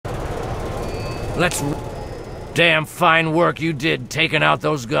Let's... Damn fine work you did taking out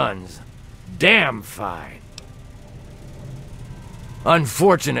those guns. Damn fine.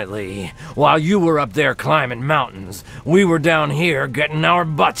 Unfortunately, while you were up there climbing mountains, we were down here getting our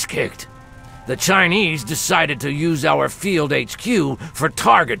butts kicked. The Chinese decided to use our field HQ for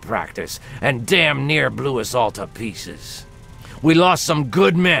target practice, and damn near blew us all to pieces. We lost some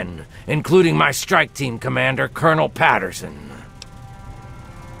good men, including my strike team commander, Colonel Patterson.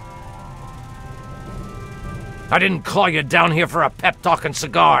 I didn't call you down here for a pep talk and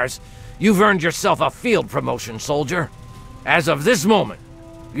cigars. You've earned yourself a field promotion, soldier. As of this moment,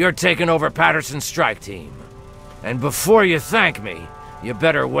 you're taking over Patterson's strike team. And before you thank me, you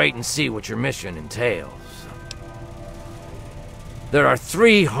better wait and see what your mission entails. There are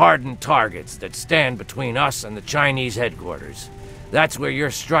 3 hardened targets that stand between us and the Chinese headquarters. That's where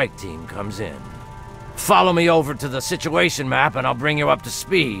your strike team comes in. Follow me over to the situation map and I'll bring you up to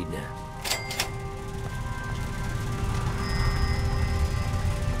speed.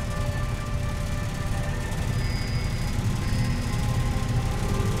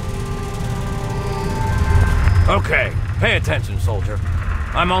 Okay, pay attention, soldier.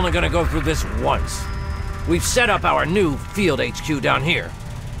 I'm only gonna go through this once. We've set up our new field HQ down here.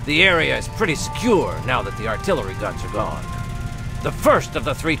 The area is pretty secure now that the artillery guns are gone. The first of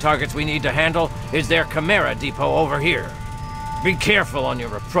the 3 targets we need to handle is their Chimera depot over here. Be careful on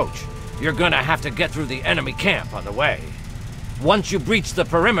your approach. You're gonna have to get through the enemy camp on the way. Once you breach the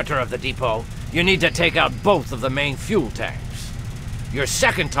perimeter of the depot, you need to take out both of the main fuel tanks. Your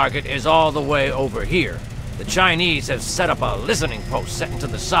second target is all the way over here. The Chinese have set up a listening post set into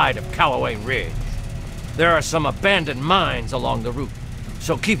the side of Callaway Ridge. There are some abandoned mines along the route,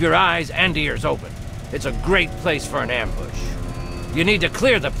 so keep your eyes and ears open. It's a great place for an ambush. You need to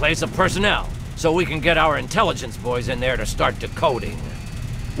clear the place of personnel, so we can get our intelligence boys in there to start decoding.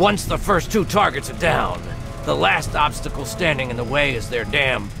 Once the first 2 targets are down, the last obstacle standing in the way is their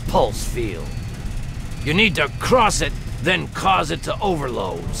damn pulse field. You need to cross it, then cause it to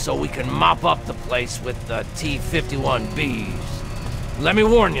overload, so we can mop up the place with the T-51Bs. Let me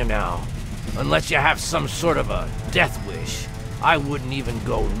warn you now, unless you have some sort of a death wish, I wouldn't even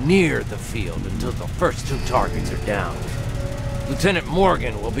go near the field until the first 2 targets are down. Lieutenant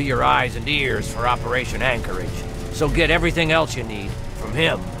Morgan will be your eyes and ears for Operation Anchorage, so get everything else you need from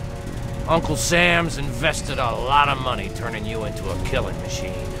him. Uncle Sam's invested a lot of money turning you into a killing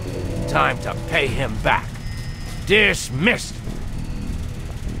machine. Time to pay him back. Dismissed!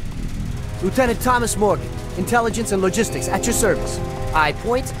 Lieutenant Thomas Morgan, Intelligence and Logistics, at your service. I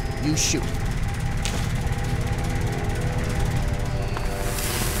point, you shoot.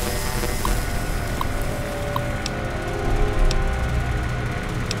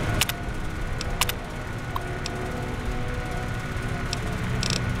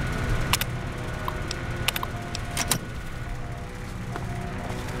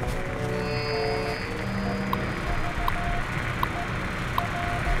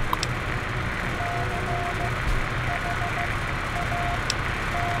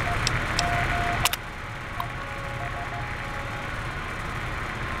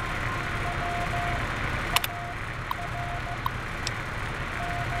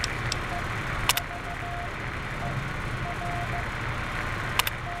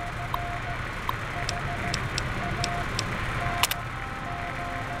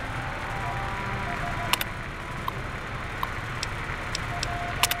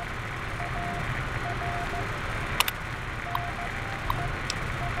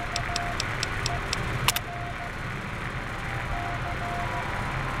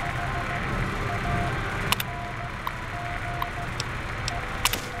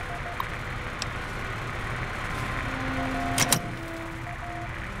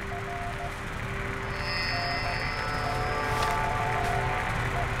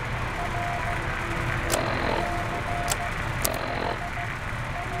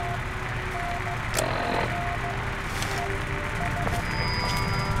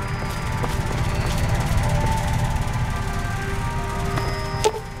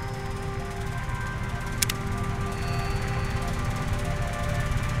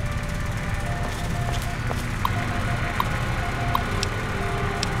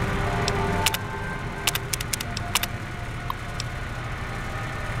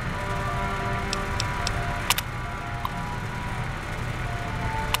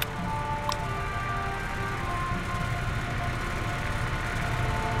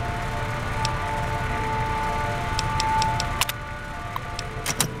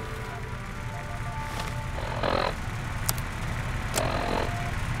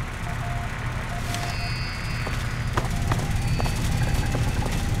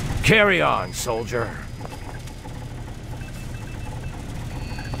 Carry on, soldier.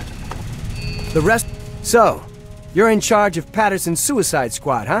 The rest... So, you're in charge of Patterson's suicide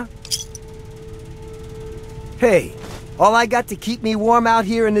squad, huh? Hey, all I got to keep me warm out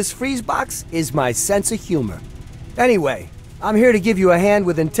here in this freeze box is my sense of humor. Anyway, I'm here to give you a hand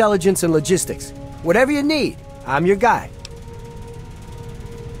with intelligence and logistics. Whatever you need, I'm your guy.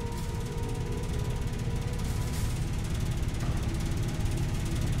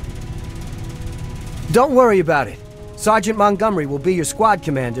 Don't worry about it. Sergeant Montgomery will be your squad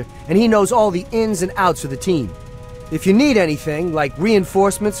commander, and he knows all the ins and outs of the team. If you need anything, like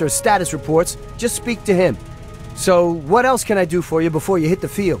reinforcements or status reports, just speak to him. So, what else can I do for you before you hit the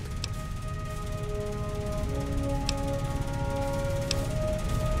field?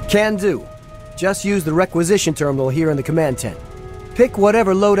 Can do. Just use the requisition terminal here in the command tent. Pick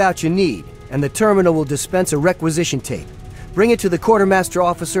whatever loadout you need, and the terminal will dispense a requisition tape. Bring it to the quartermaster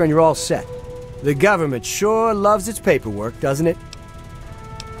officer and you're all set. The government sure loves its paperwork, doesn't it?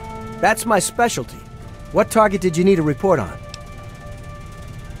 That's my specialty. What target did you need a report on?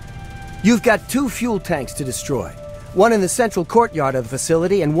 You've got 2 fuel tanks to destroy. One in the central courtyard of the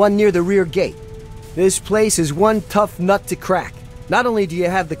facility and one near the rear gate. This place is one tough nut to crack. Not only do you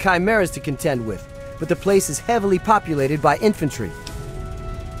have the chimeras to contend with, but the place is heavily populated by infantry.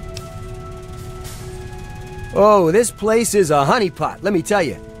 Oh, this place is a honeypot, let me tell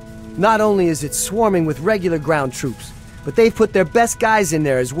you. Not only is it swarming with regular ground troops, but they've put their best guys in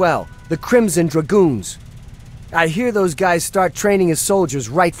there as well, the Crimson Dragoons. I hear those guys start training as soldiers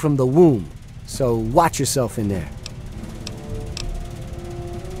right from the womb, so watch yourself in there.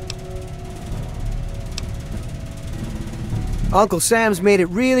 Uncle Sam's made it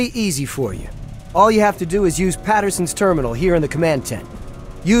really easy for you. All you have to do is use Patterson's terminal here in the command tent.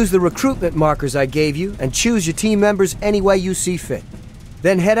 Use the recruitment markers I gave you and choose your team members any way you see fit.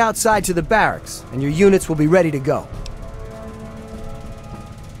 Then head outside to the barracks, and your units will be ready to go.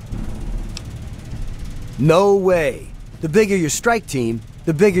 No way. The bigger your strike team,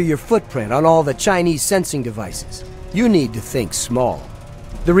 the bigger your footprint on all the Chinese sensing devices. You need to think small.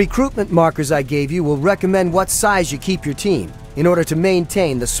 The recruitment markers I gave you will recommend what size you keep your team in order to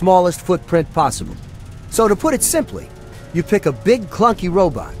maintain the smallest footprint possible. So to put it simply, you pick a big clunky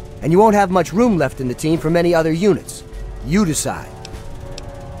robot, and you won't have much room left in the team for many other units. You decide.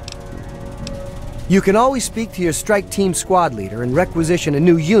 You can always speak to your strike team squad leader and requisition a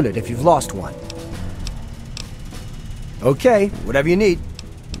new unit if you've lost one. Okay, whatever you need.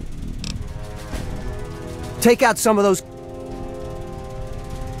 Take out some of those...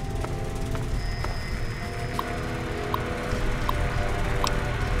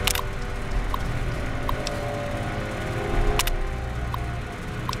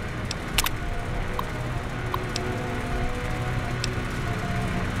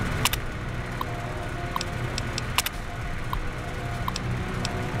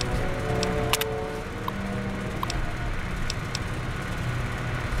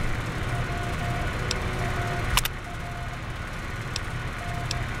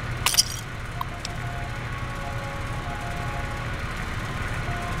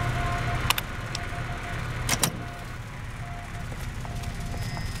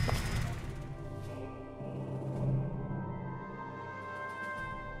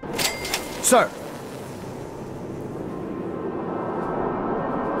 Sir!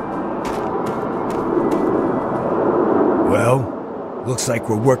 Well, looks like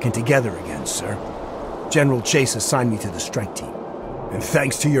we're working together again, sir. General Chase assigned me to the strike team. And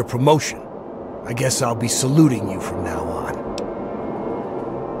thanks to your promotion, I guess I'll be saluting you from now on.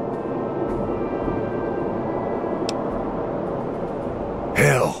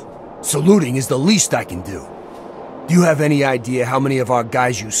 Hell, saluting is the least I can do. Do you have any idea how many of our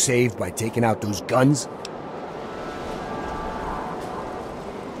guys you saved by taking out those guns?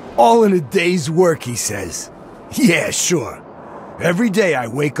 All in a day's work, he says. Yeah, sure. Every day I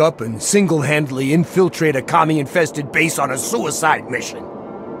wake up and single-handedly infiltrate a commie-infested base on a suicide mission.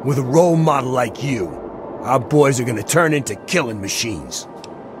 With a role model like you, our boys are gonna turn into killing machines.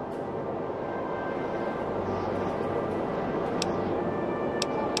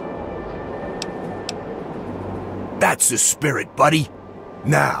 That's the spirit, buddy.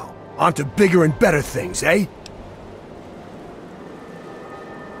 Now, on to bigger and better things, eh?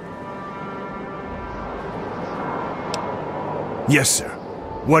 Yes, sir.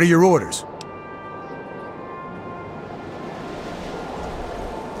 What are your orders?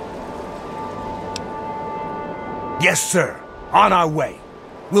 Yes, sir. On our way.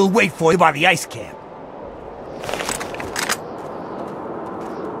 We'll wait for you by the ice camp.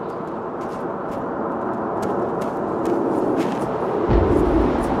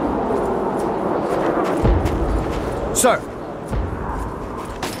 Sir!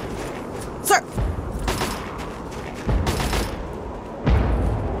 Sir!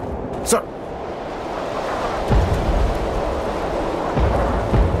 Sir!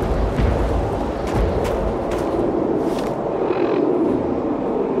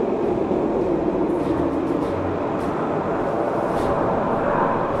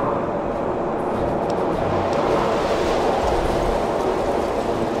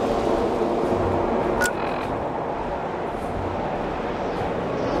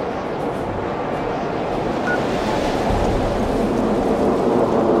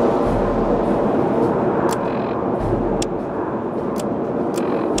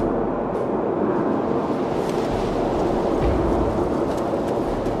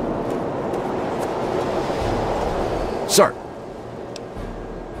 Sir!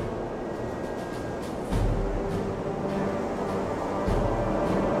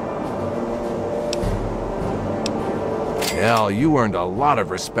 Hell, you earned a lot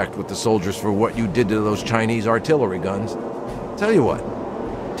of respect with the soldiers for what you did to those Chinese artillery guns. Tell you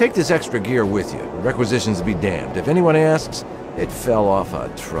what, take this extra gear with you. Requisitions be damned. If anyone asks, it fell off a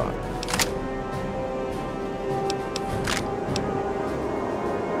truck.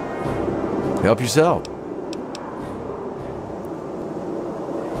 Help yourself.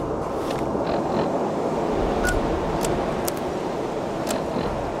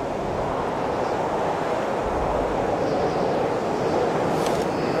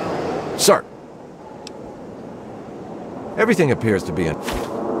 Sir! Everything appears to be in...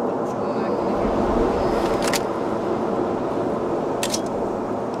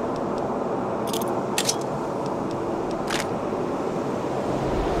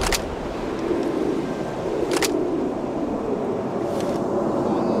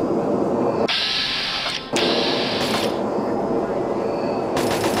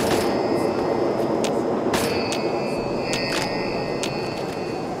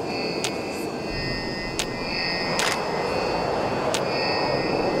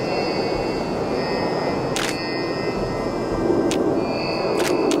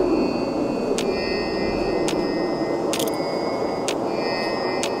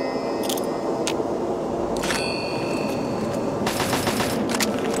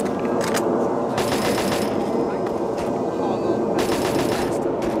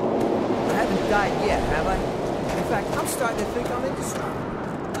 Died yet, have I? In fact, I'm starting to think I'm indestructible.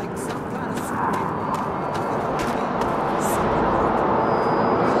 Like some kind of superhero.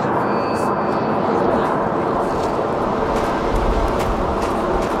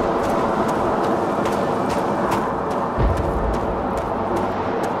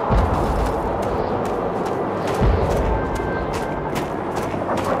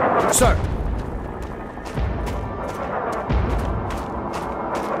 Sir!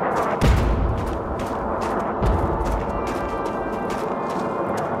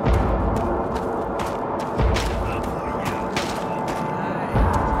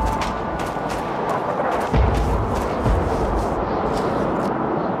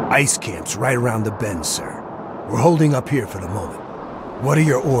 Ice camp's right around the bend, sir. We're holding up here for the moment. What are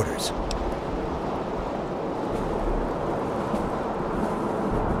your orders?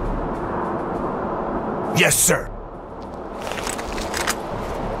 Yes, sir.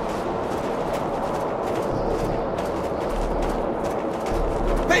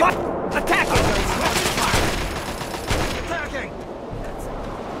 Hey, what? Attack! Attacking!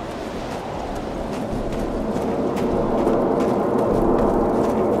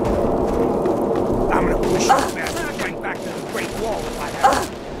 I'm gonna push your ass right back to the Great Wall if I have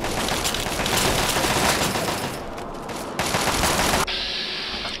to.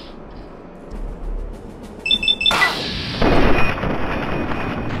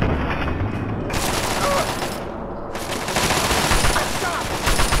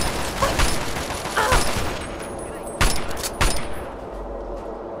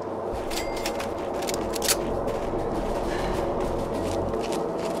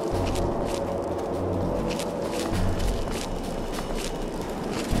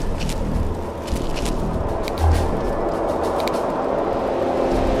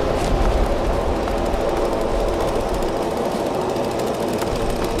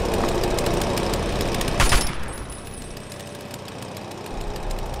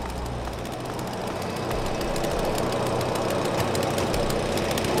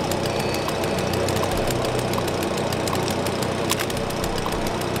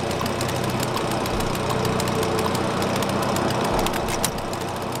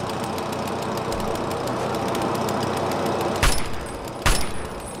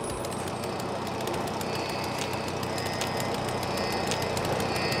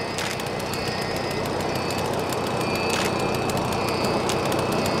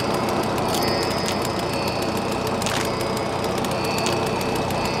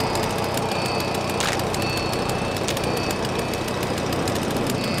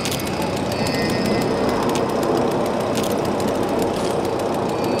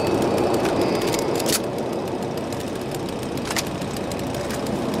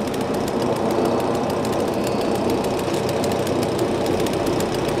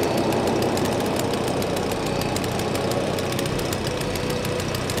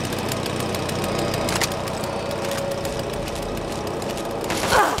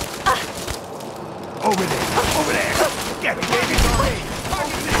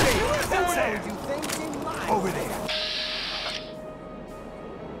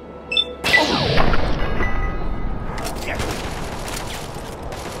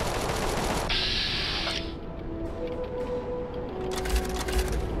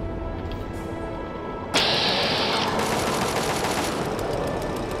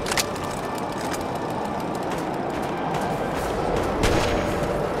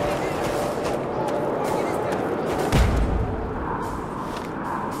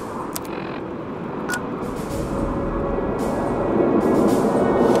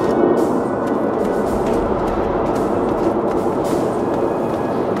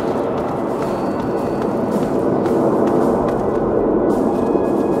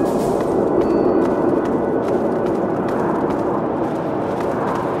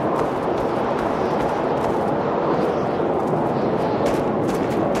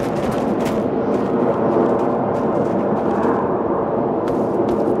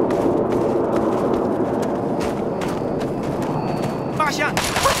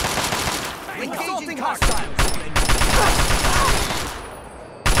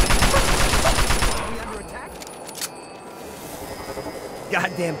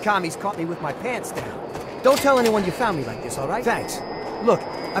 Goddamn commies caught me with my pants down. Don't tell anyone you found me like this, all right? Thanks. Look,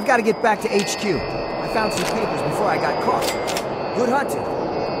 I've got to get back to HQ. I found some papers before I got caught. Good hunting.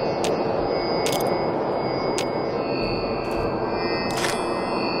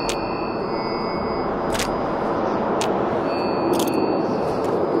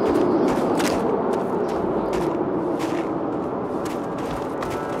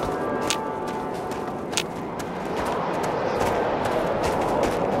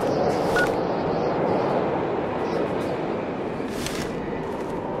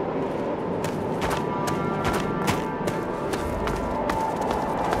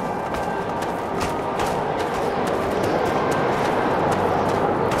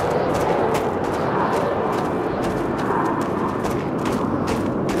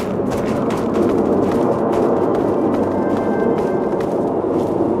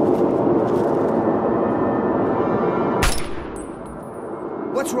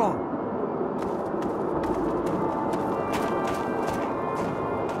 What's wrong?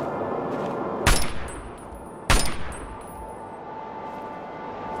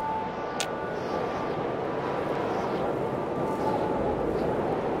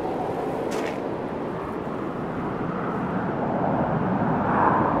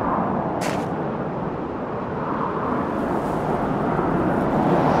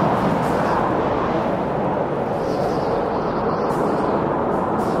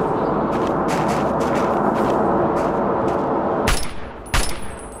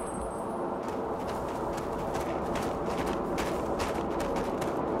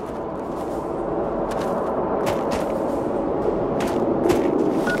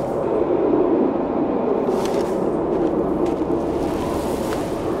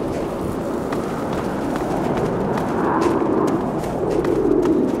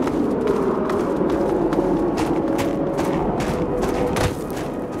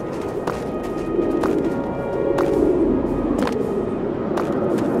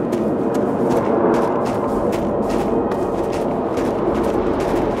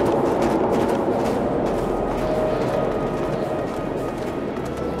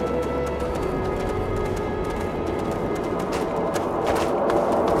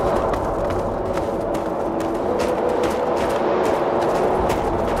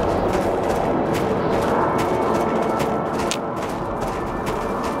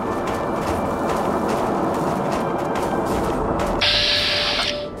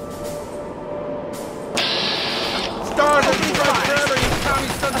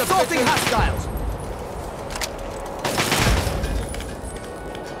 Assaulting hostiles!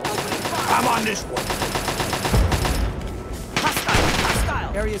 I'm on this one.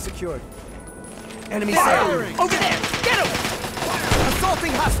 Hostile! Area secured. Enemy firing! Over there! Get him!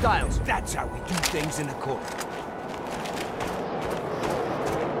 Assaulting hostiles! That's how we do things in the court.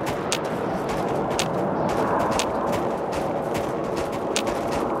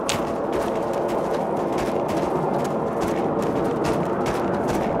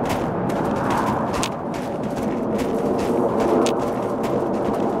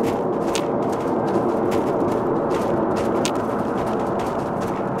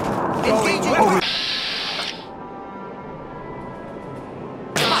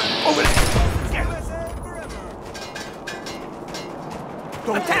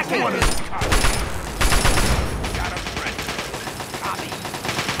 Attacking! One of these cops. Got a friend. Copy.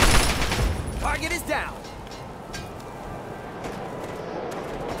 Target is down.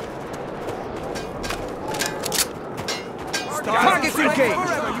 Target's engaged.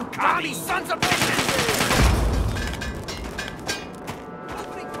 Forever, you copy, sons of bitches!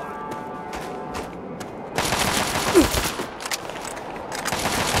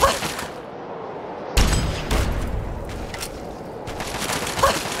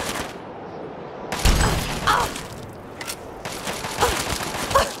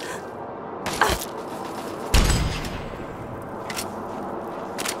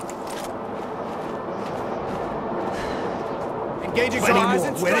 Engaging Plenty supplies more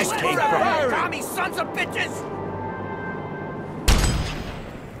and where this strike came forever. from. Tommy, sons of bitches!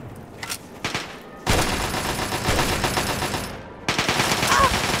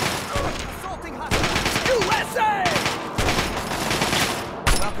 Assaulting hostiles. USA!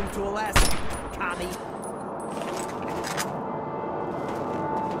 Welcome to Alaska, commie.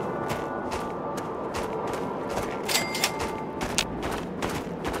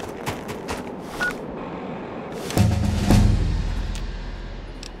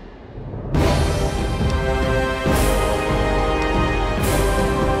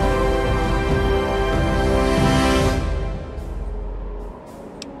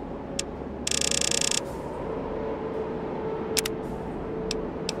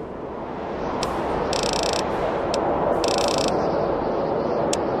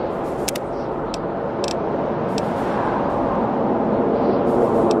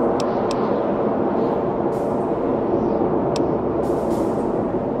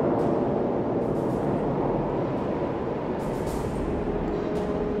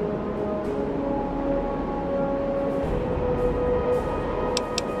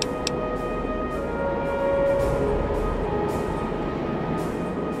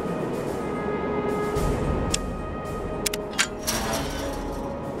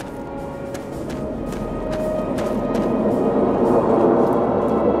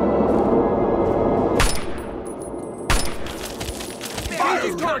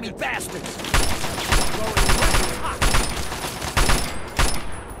 dirty bastards!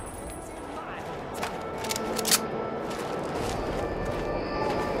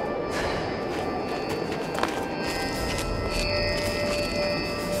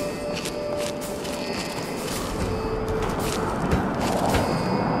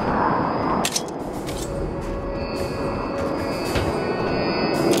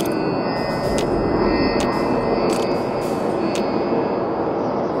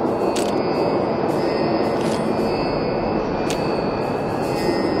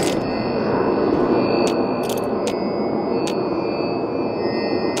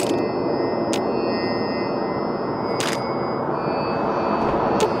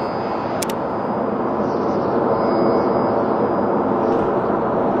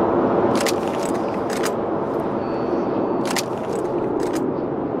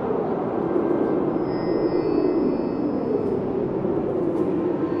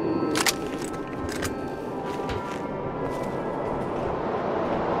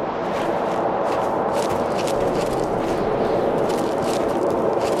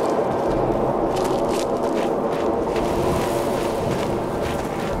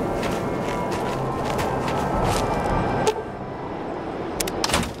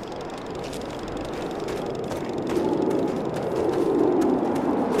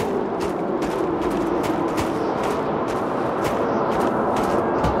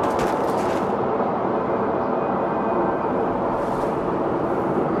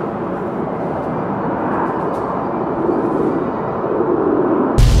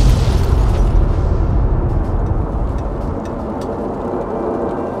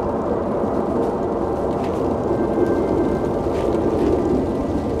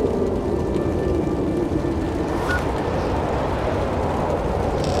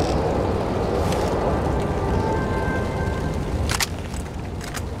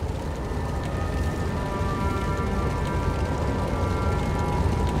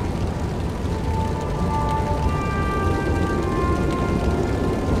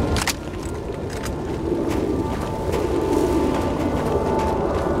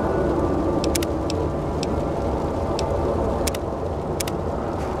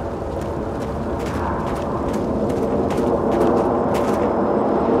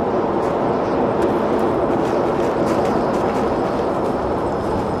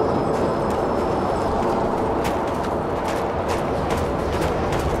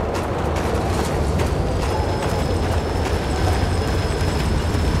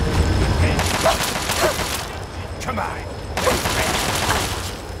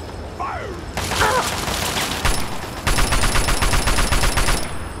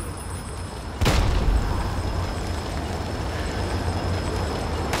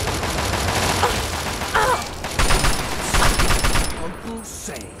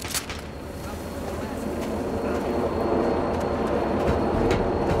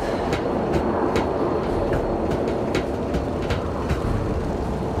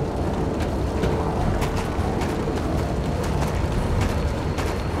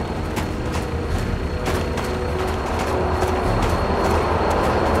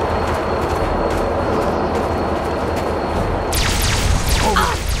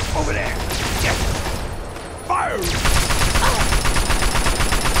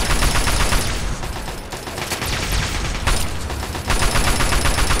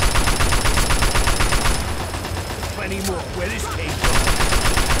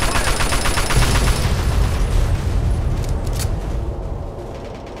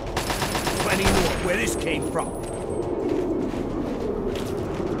 Where this came from.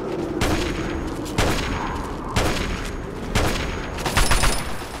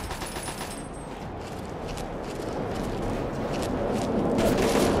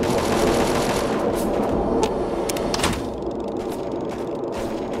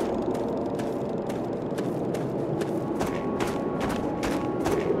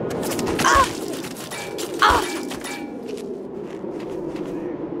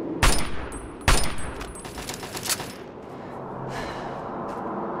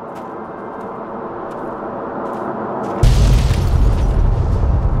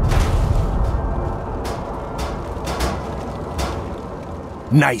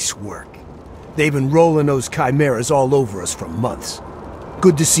 Nice work. They've been rolling those chimeras all over us for months.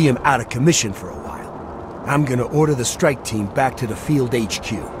 Good to see them out of commission for a while. I'm gonna order the strike team back to the field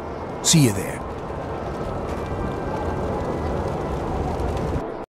HQ. See you there.